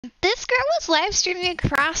This girl was live streaming a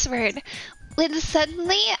crossword when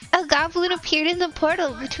suddenly a goblin appeared in the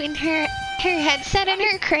portal between her headset and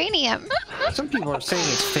her cranium. Some people are saying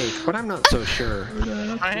it's fake, but I'm not so sure.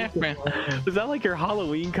 Was that like your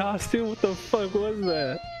Halloween costume? What the fuck was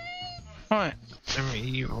that? What? I'm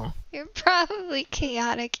evil. You're probably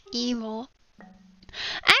chaotic evil.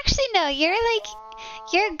 Actually, no,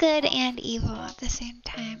 you're good and evil at the same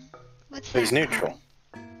time. What's that? He's neutral.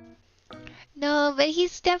 No, but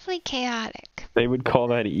he's definitely chaotic. They would call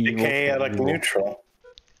that evil. Chaotic neutral.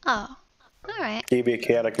 Oh, alright. He'd be a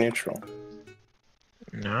chaotic neutral.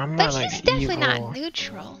 No, I'm more But like he's definitely evil. not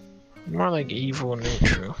neutral. More like evil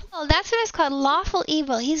neutral. Oh, that's what it's called. Lawful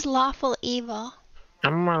evil. He's lawful evil.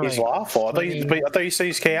 I'm more He's like lawful. I thought you said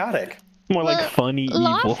he's chaotic. More Well, like funny evil.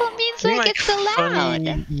 Lawful means I'm like it's allowed.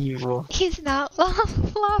 funny evil. He's not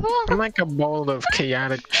lawful. I'm like a bowl of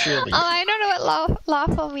chaotic chili. Oh, I don't know what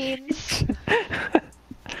lawful means.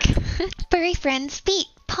 Furry friends feet.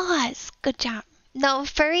 Pause. Good job. No,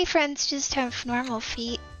 furry friends just have normal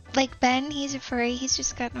feet. Like Ben, he's a furry. He's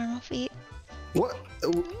just got normal feet. What?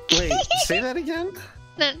 Wait, say that again?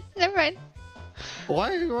 No, never mind.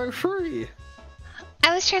 Why furry?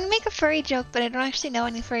 I was trying to make a furry joke, but I don't actually know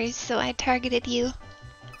any furries, so I targeted you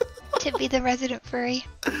to be the resident furry.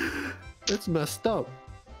 That's messed up.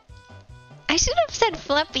 I should have said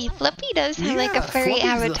Fluffy. Fluffy does have like a furry Fluffy's the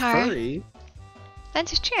avatar. furry.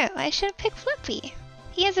 That's true. I should have picked Fluffy.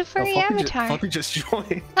 He has a furry Fluffy avatar. Fluffy just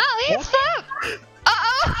joined. Oh, it's Fluff!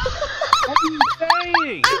 Uh-oh! What are you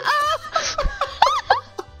saying? Uh-oh!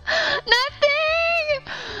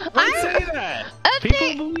 Nothing! Don't say that. People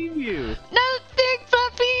Nothing! believe you. Nothing,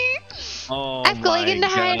 Fluffy! Oh I'm going my into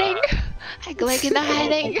God. hiding. I'm going into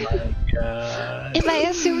hiding. Oh my God. If I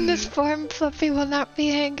assume this form, Fluffy will not be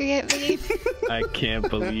angry at me. I can't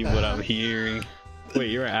believe what I'm hearing. Wait,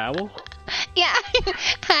 you're an owl? Yeah.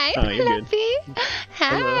 Hi, Oh, you're good. Fluffy.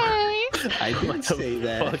 Hi. I What didn't the say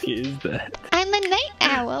that. fuck is that? I'm a night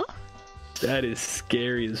owl. That is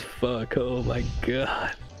scary as fuck. Oh my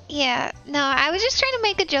God. Yeah, no, I was just trying to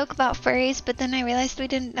make a joke about furries, but then I realized we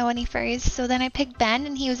didn't know any furries, so then I picked Ben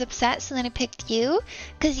and he was upset, so then I picked you,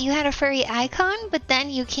 because you had a furry icon, but then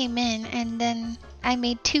you came in, and then I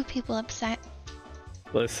made 2 people upset.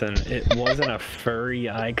 Listen, it wasn't a furry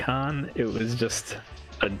icon. It was just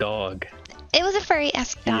a dog. It was a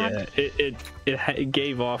furry-esque dog. Yeah, it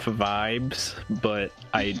gave off vibes, but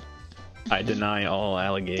I deny all It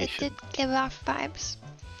allegations. did give off vibes.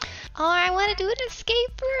 Oh, I want to do an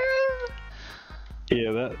escape room!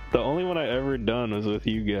 Yeah, the only one I ever done was with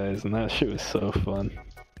you guys, and that shit was so fun.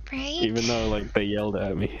 Right? Even though like they yelled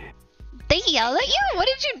at me. They yelled at you? What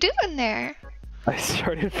did you do in there? I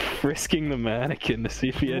started frisking the mannequin to see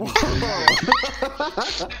if he had.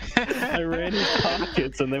 I ran his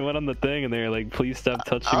pockets, and they went on the thing, and they were like, "Please stop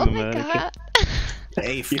touching Oh the my mannequin." god.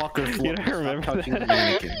 Hey, fucker, You don't remember touching that? the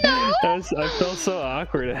mannequin. No! I felt so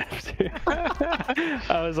awkward after.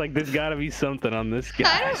 I was like, "There's got to be something on this guy."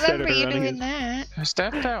 I don't started remember you running doing his-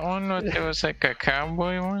 that. Is that one with it was like a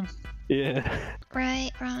cowboy one? Yeah.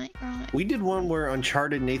 Right. We did one where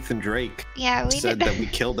Uncharted Nathan Drake Yeah, we said did. that we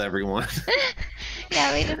killed everyone.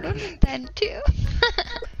 Yeah, we did one with Ben too.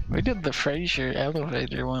 We did the Frasier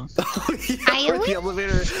elevator one. Oh, yeah, I where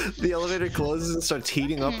the elevator closes and starts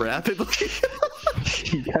heating up rapidly.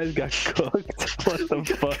 You guys got cooked. What the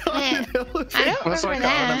fuck? Man, I don't It was remember like an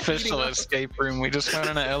that. unofficial escape room. We just went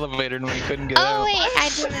in an elevator and we couldn't get Oh out. wait, I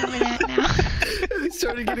do remember that now. They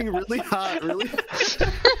started getting really hot, really.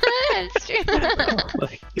 That's true. Oh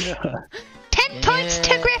my God. 10 points to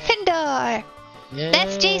Gryffindor. Yeah.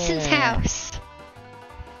 That's Jason's house.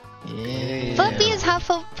 Yeah. Fluffy is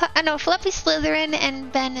Hufflepuff. No, Fluffy's Slytherin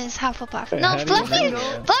and Ben is Hufflepuff. No, how do you Fluffy. know?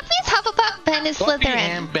 Fluffy's Hufflepuff. Ben is Fluffy Slytherin.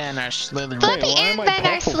 and Ben are Slytherin. Fluffy Wait, why and am I Ben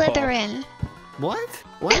are Hufflepuff? Slytherin. What?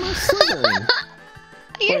 Why am I Slytherin?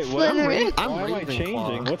 You're Wait, what? Slytherin. I'm Why am I Ravenclaw.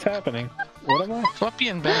 changing? What's happening? What am I? Fluffy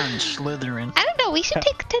and Ben are Slytherin. I don't know. We should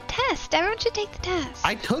take the test. Everyone should take the test.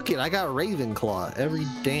 I took it. I got Ravenclaw every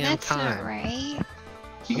damn That's time. not right.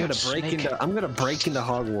 You gotta break Snake. into. I'm gonna break into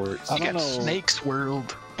Hogwarts. I You don't got know. Snake's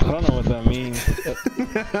World. I don't know what that means.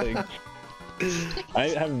 Like, I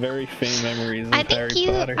have very faint memories of I think Harry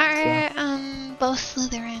you Potter. are both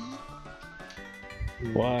Slytherin. So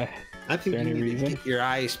why? I think Is there you any need to reason? get your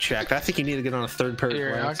eyes checked. I think you need to get on a third pair of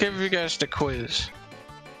Here, I'll glasses. give you guys the quiz.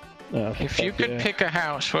 Oh, If you fuck could yeah. pick a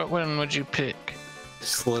house, what one would you pick?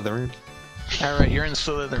 Slytherin. Alright, you're in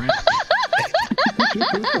Slytherin.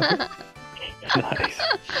 Nice.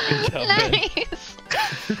 Good job, Ben. Nice.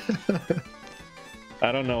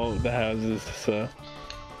 I don't know the houses, so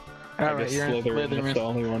I Alright, guess you're in Slytherin. That's the Slytherin.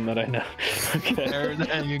 only one that I know. Okay.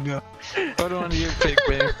 There you go. What one do you pick,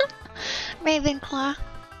 babe? Ravenclaw.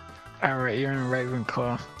 Alright, you're in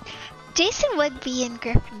Ravenclaw. Jason would be in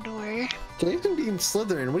Gryffindor. Jason being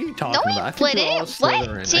Slytherin. What are you talking No, about? I he think we're all wouldn't. Slytherin.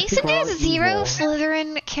 I What? think Jason we're all has zero evil.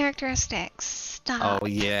 Slytherin characteristics. Stop. Oh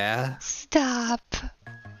yeah. Stop.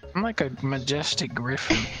 I'm like a majestic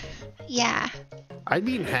griffin. Yeah. I'd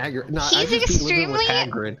be in Hagrid. No, He's I'd just be living with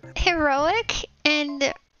extremely- Hagrid. Heroic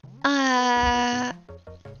and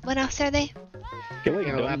what else are they? I feel like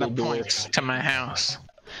Get a lot of Dumbledore. points to my house.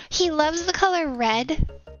 He loves the color red.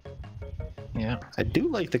 Yeah. I do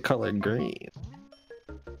like the color green.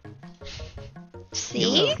 You See?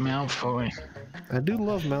 love Malfoy. I do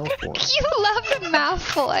love Malfoy. You love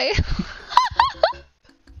Malfoy.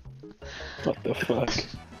 What the fuck?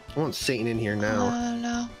 I want Satan in here now. Oh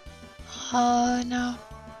no. Oh no.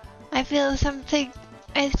 I feel something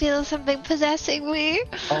possessing me.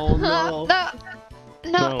 Oh no.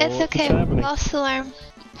 No, it's what's okay. happening? False alarm.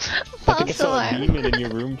 I think I False saw a alarm. demon in your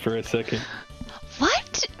room for a second.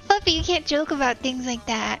 What? Fluffy, you can't joke about things like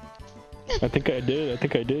that. I think I did.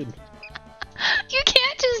 You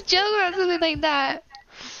can't just joke about something like that.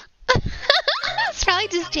 It's probably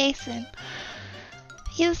just Jason.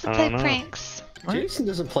 He used to I play don't know. pranks. Jason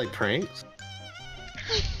doesn't play pranks.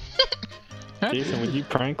 Jason, would you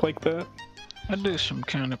prank like that? I do some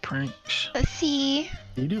kind of pranks. Let's see.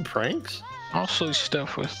 You do pranks? Also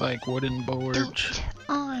stuff with like wooden boards. Eight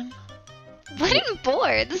on. Wooden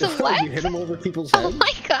boards? You What? hit him over people's Oh heads?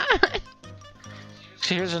 my god.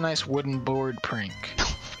 So here's a nice wooden board prank.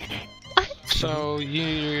 What? So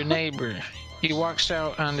your neighbor, he walks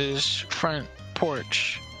out on his front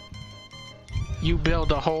porch. You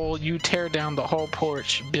tear down the whole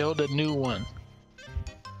porch, build a new one.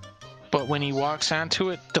 But when he walks onto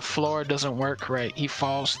it, the floor doesn't work right. He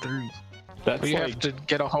falls through. That's You like have to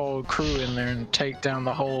get a whole crew in there and take down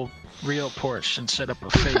the whole real porch and set up a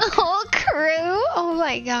fake. The whole crew? Oh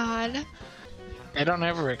my god. They don't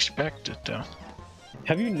ever expect it though.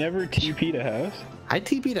 Have you never TP'd a house? I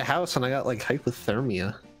TP'd a house and I got like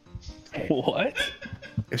hypothermia. What?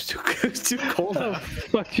 It was too cold How the out.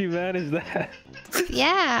 fuck you mad is that?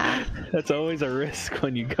 Yeah. That's always a risk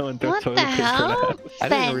when you go and throw What toilet the paper hell? out. I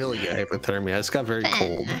Ben. didn't really get hypothermia. I just got very Ben,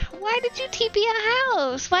 cold. why did you TP a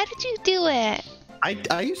house? Why did you do it?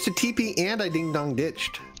 I used to TP and I ding dong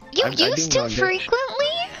ditched. You I used to ding-dong ditched. frequently?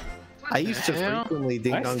 I used to Hell? frequently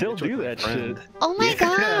ding I dong still ditch do with my that friend. shit. Oh my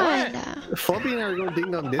Yeah. god. Fluffy and I were going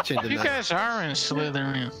ding dong ditching You tonight. guys are in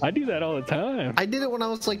Slytherin. I do that all the time. I did it when I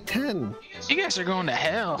was like 10. You guys are going to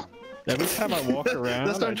hell. Every time I walk around,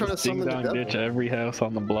 That's what I I'm trying just to summon ding the dong devil. ditch every house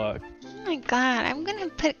on the block. Oh my god. I'm gonna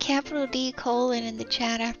put capital D colon in the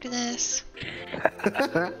chat after this.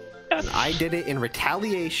 I did it in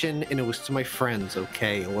retaliation and it was to my friends,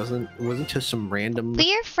 okay? It wasn't to some random. But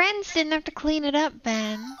your friends didn't have to clean it up,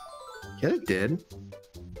 Ben. Yeah, it did.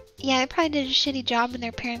 Yeah, they probably did a shitty job and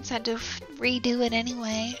their parents had to redo it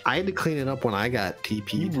anyway. I had to clean it up when I got You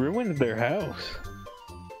TP'd. ruined their house.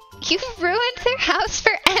 You've ruined their house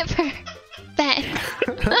forever, Ben.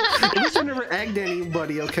 At least I never egged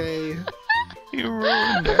anybody, okay? You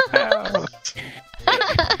ruined their house.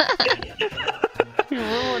 You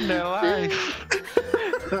ruined their life.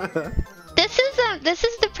 This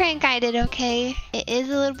is the prank I did, okay? It is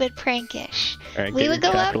a little bit prankish. Alright, We get would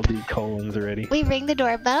your go up. capital D colons ready. We ring the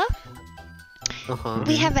doorbell. Uh-huh.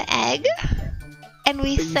 We have an egg, and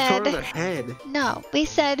we You throw said their head. no. We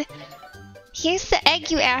said, "Here's the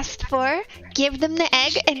egg you asked for. Give them the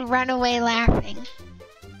egg and run away laughing."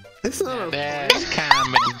 It's not a That's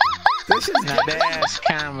comedy. That's just Now that's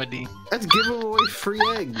comedy. that's giving away free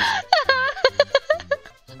eggs.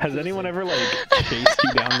 Has anyone ever like chased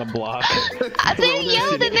you down the block? They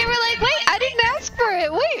yelled and they were like, "Wait, I didn't ask for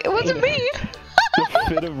it. Wait, it wasn't me." The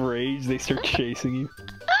fit of rage, they start chasing you.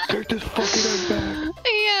 Get this fucking egg back.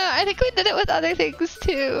 Yeah, I think we did it with other things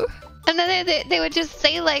too. And then they would just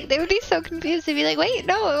say like, they would be so confused. They'd be like, "Wait,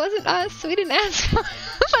 no, it wasn't us. We didn't ask for it."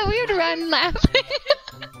 But we would run laughing.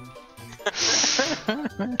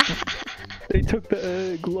 They took the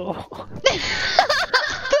egg, lol.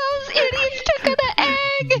 Those idiots took the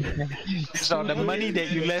egg. It's all the money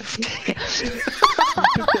that you left.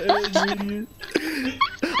 Took the egg, idiot.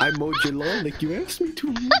 I mowed your lawn like you asked me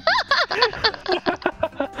to.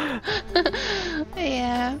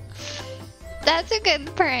 Yeah, that's a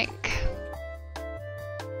good prank.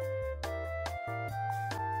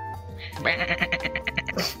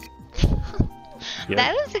 Yep.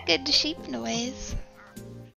 That was a good sheep noise.